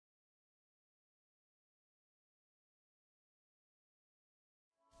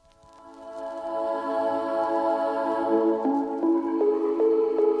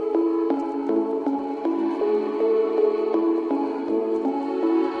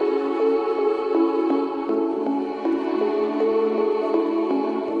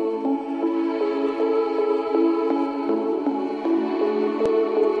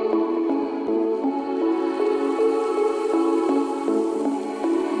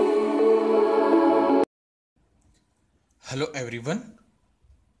Hello everyone.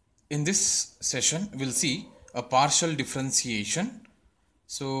 In this session we'll see a partial differentiation.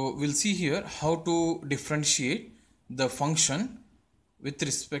 So we'll see here how to differentiate the function with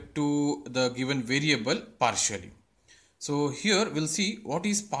respect to the given variable partially. So here we'll see what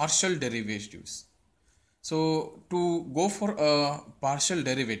is partial derivatives. So to go for partial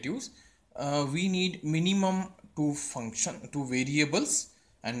derivatives, we need minimum two variables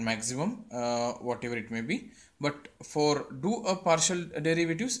and maximum whatever it may be. But for do a partial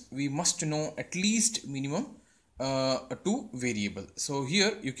derivatives, we must know at least minimum two variable. So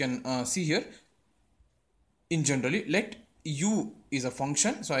here you can see here in generally let u is a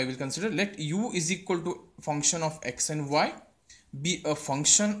function. So I will consider let u is equal to function of x and y be a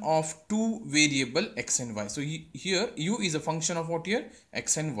function of two variable x and y. So here u is a function of what here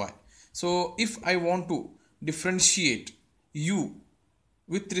x and y. So if I want to differentiate u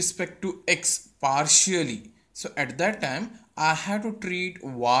with respect to x partially, so at that time I have to treat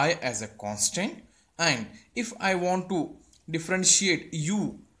y as a constant, and if I want to differentiate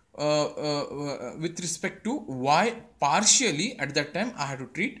u with respect to y partially, at that time I have to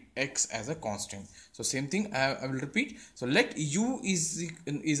treat x as a constant. So same thing I will repeat. So let u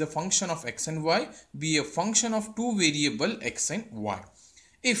is a function of x and y be a function of two variable x and y.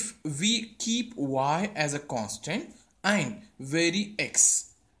 If we keep y as a constant and vary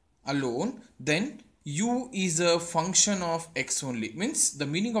x alone, then u is a function of x only. Means the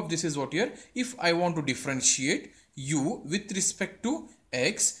meaning of this is what here, if I want to differentiate u with respect to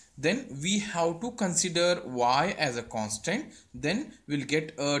x, then we have to consider y as a constant, then we'll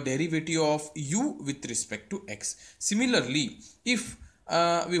get a derivative of u with respect to x. Similarly, if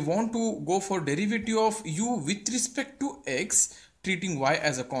we want to go for derivative of u with respect to x, treating y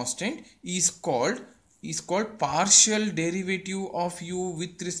as a constant is called partial derivative of u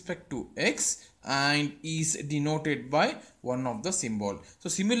with respect to x and is denoted by one of the symbol. So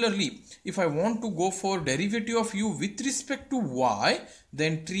similarly, if I want to go for derivative of u with respect to y,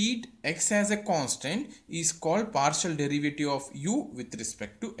 then treat x as a constant is called partial derivative of u with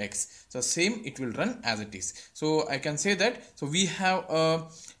respect to x. So same it will run as it is. So I can say that, so we have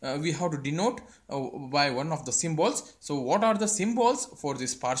to denote by one of the symbols. So what are the symbols for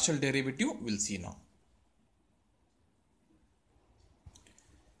this partial derivative? We'll see now.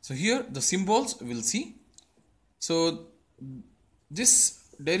 So here the symbols we'll see. So this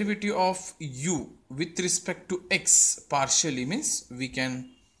derivative of u with respect to x partially means we can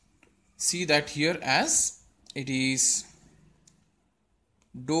see that here as it is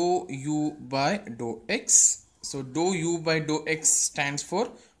dou u by dou x. So dou u by dou x stands for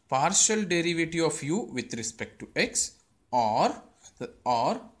partial derivative of u with respect to x, or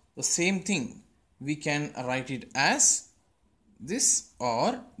the same thing we can write it as this,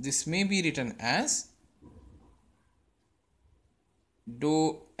 or this may be written as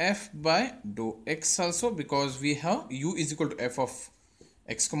dou f by dou x also, because we have u is equal to f of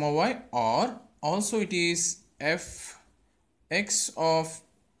x comma y, or also it is f x of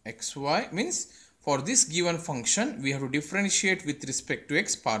xy. Means for this given function we have to differentiate with respect to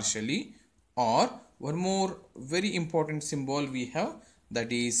x partially, or one more very important symbol we have,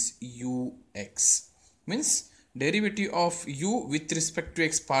 that is ux. Means derivative of u with respect to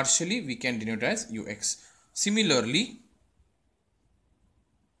x partially we can denote as ux. Similarly,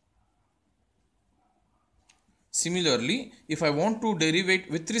 if I want to derivate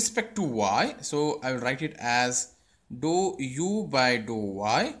with respect to y, so I will write it as dou u by dou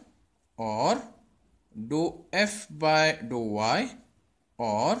y, or dou f by dou y,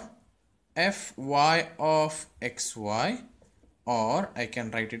 or fy of xy, or I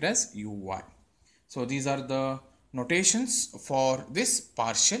can write it as uy. So these are the notations for this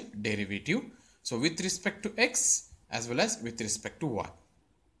partial derivative. So with respect to x as well as with respect to y.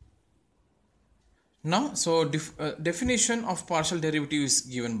 Now, so definition of partial derivative is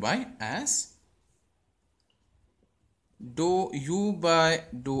given by as dou u by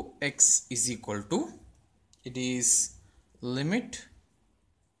dou x is equal to, it is limit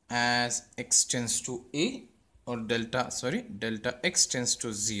as x tends to a, or delta x tends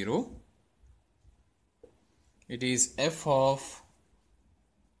to 0. It is f of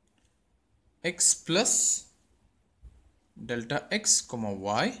x plus delta x comma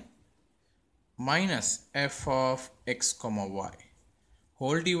y minus f of x comma y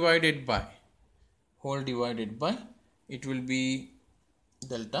whole divided by it will be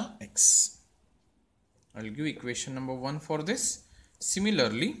delta x. I will give equation number 1 for this.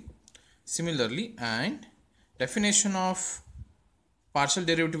 Similarly, and definition of partial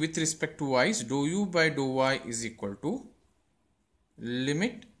derivative with respect to y is dou u by dou y is equal to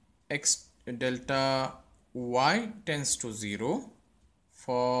limit x delta y tends to 0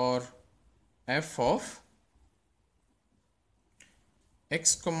 for f of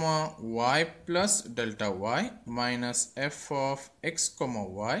x comma y plus delta y minus f of x comma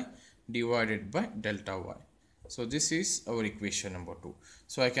y divided by delta y. So this is our equation number 2.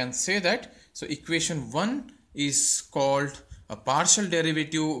 So I can say that, so equation 1 is called a partial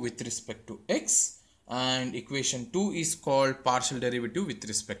derivative with respect to x, and equation 2 is called partial derivative with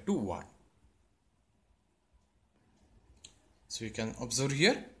respect to y. So you can observe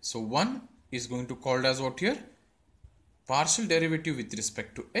here, so 1 is going to called as what here? Partial derivative with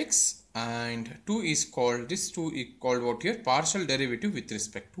respect to x, and 2 is called, this 2 is called what here? Partial derivative with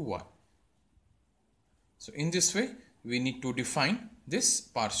respect to y. So in this way we need to define this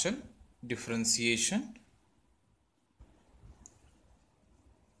partial differentiation.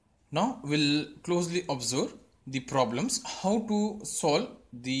 Now we'll closely observe the problems, how to solve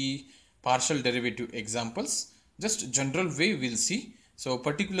the partial derivative examples. Just general way we'll see. So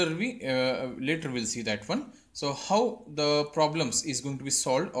particularly later we'll see that one. So how the problems is going to be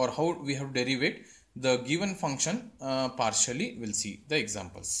solved, or how we have derived the given function partially, we'll see the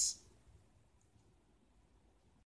examples.